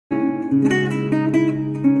Hi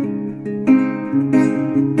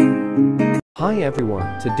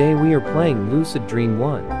everyone, today we are playing Lucid Dream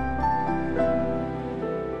 1.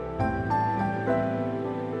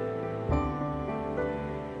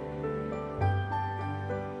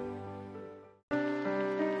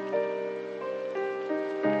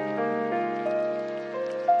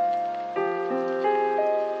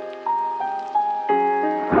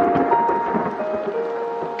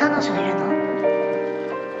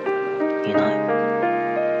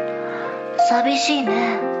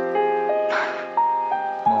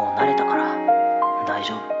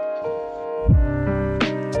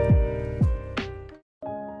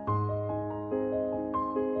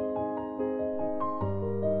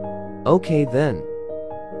 Okay then.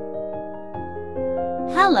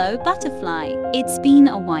 Hello, butterfly. It's been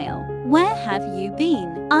a while. Where have you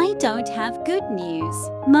been? I don't have good news.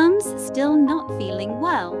 Mum's still not feeling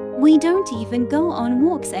well. We don't even go on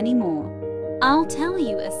walks anymore. I'll tell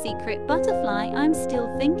you a secret, butterfly. I'm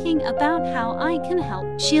still thinking about how I can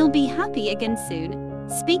help. She'll be happy again soon.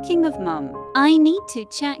 Speaking of Mum, I need to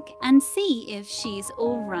check and see if she's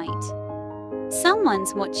alright.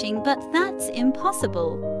 Someone's watching, but that's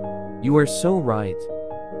impossible. You are so right.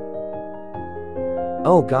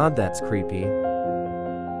 Oh god, that's creepy.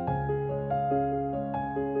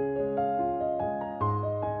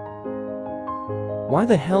 Why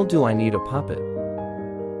the hell do I need a puppet?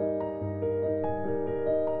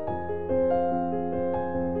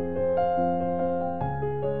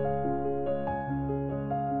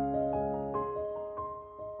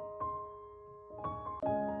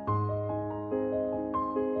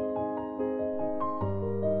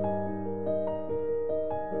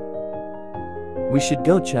 We should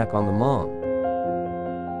go check on the mom.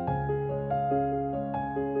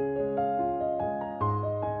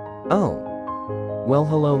 Oh. Well,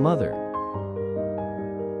 hello, mother.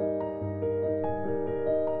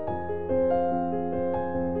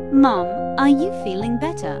 Mom, are you feeling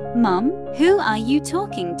better? Mom, who are you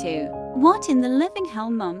talking to? What in the living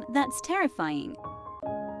hell, Mom? That's terrifying.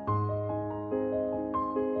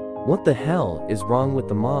 What the hell is wrong with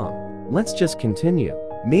the mom? Let's just continue.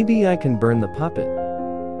 Maybe I can burn the puppet.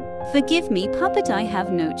 Forgive me, puppet, I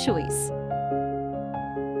have no choice.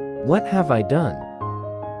 What have I done?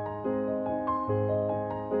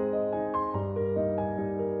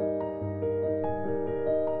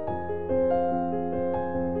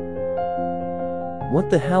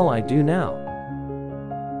 What the hell I do now?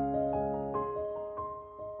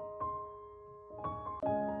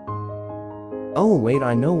 Oh wait,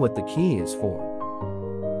 I know what the key is for.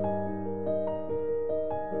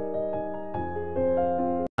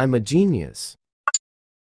 I'm a genius.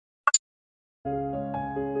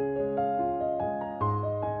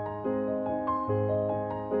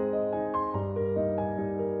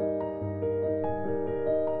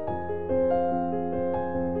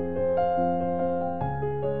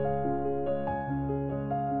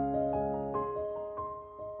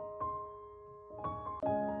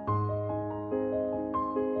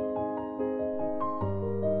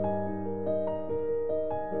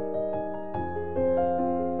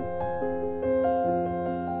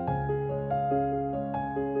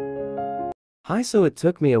 Hi, so it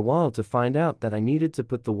took me a while to find out that I needed to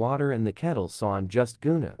put the water in the kettle, so I'm just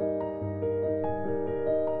gonna.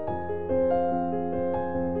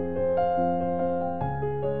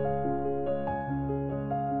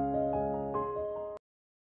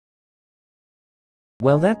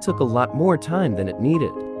 Well, that took a lot more time than it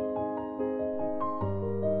needed.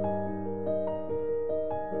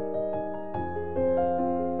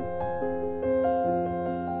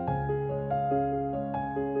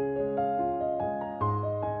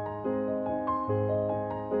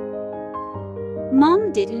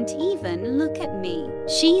 Mom didn't even look at me.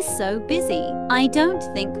 She's so busy. I don't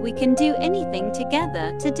think we can do anything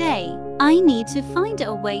together today. I need to find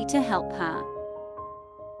a way to help her.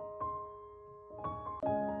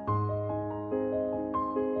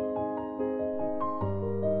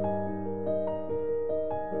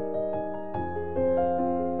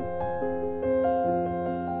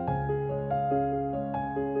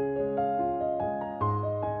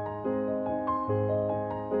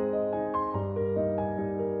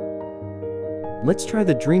 Let's try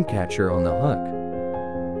the dream catcher on the hook.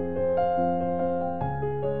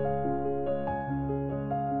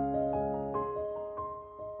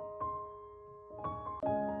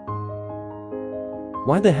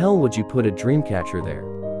 Why the hell would you put a dream catcher there?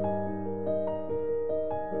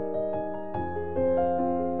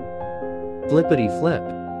 Flippity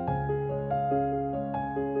flip.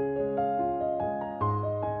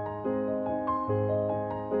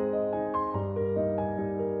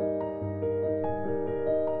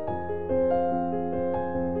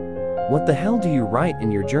 What the hell do you write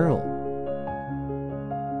in your journal?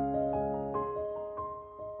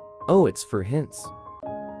 Oh, it's for hints.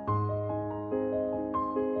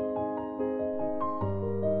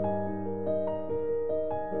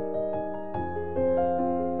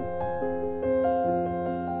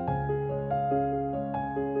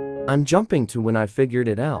 I'm jumping to when I figured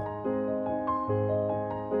it out.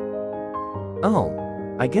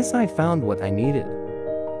 Oh, I guess I found what I needed.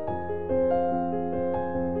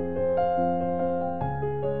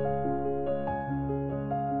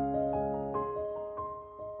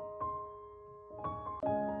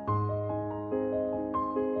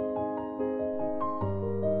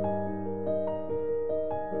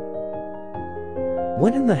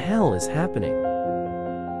 What in the hell is happening?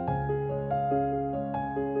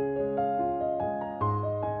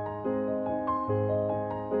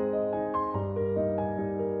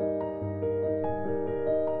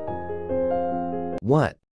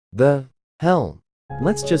 What the hell?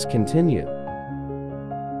 Let's just continue.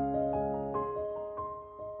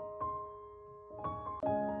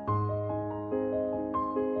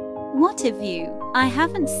 What a view! I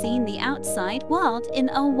haven't seen the outside world in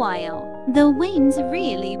a while. The wind's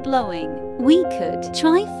really blowing. We could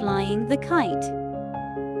try flying the kite.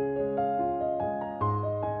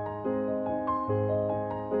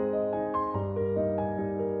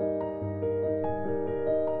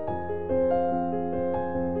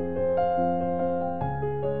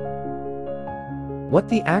 What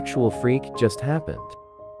the actual freak just happened?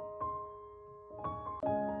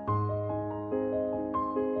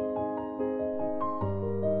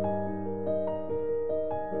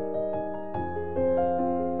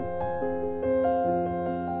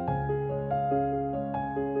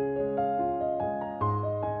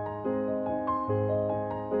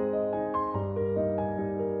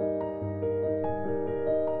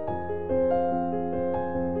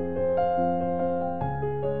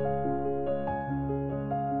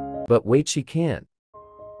 But wait, she can't.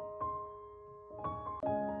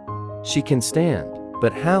 She can stand,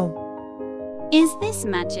 but how? Is this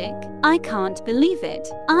magic? I can't believe it.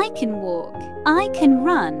 I can walk. I can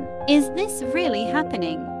run. Is this really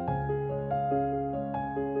happening?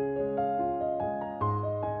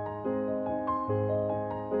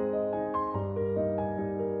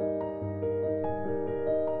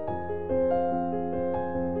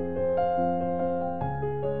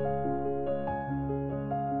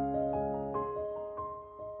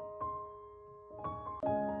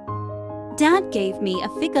 Dad gave me a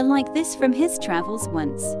figure like this from his travels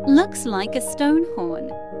once. Looks like a stone horn.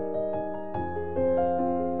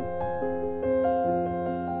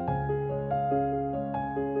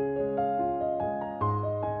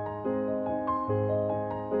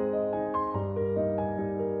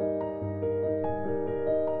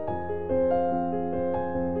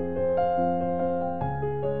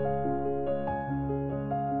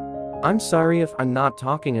 I'm sorry if I'm not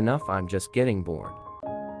talking enough, I'm just getting bored.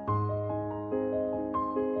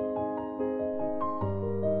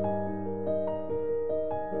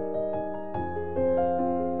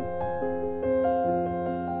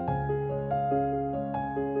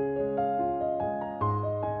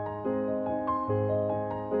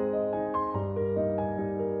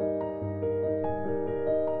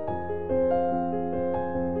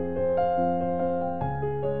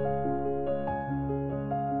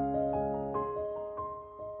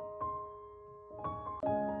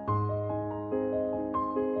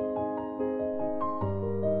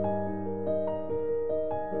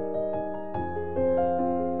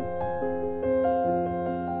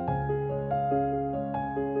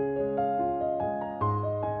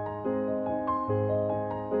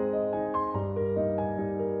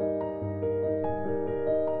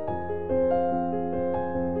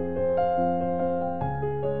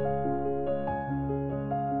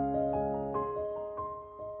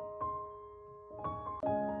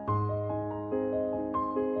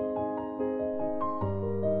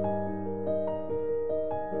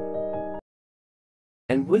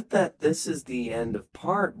 And with that, this is the end of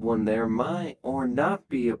part 1. There might or not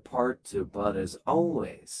be a part 2, but as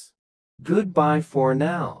always, goodbye for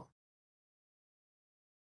now.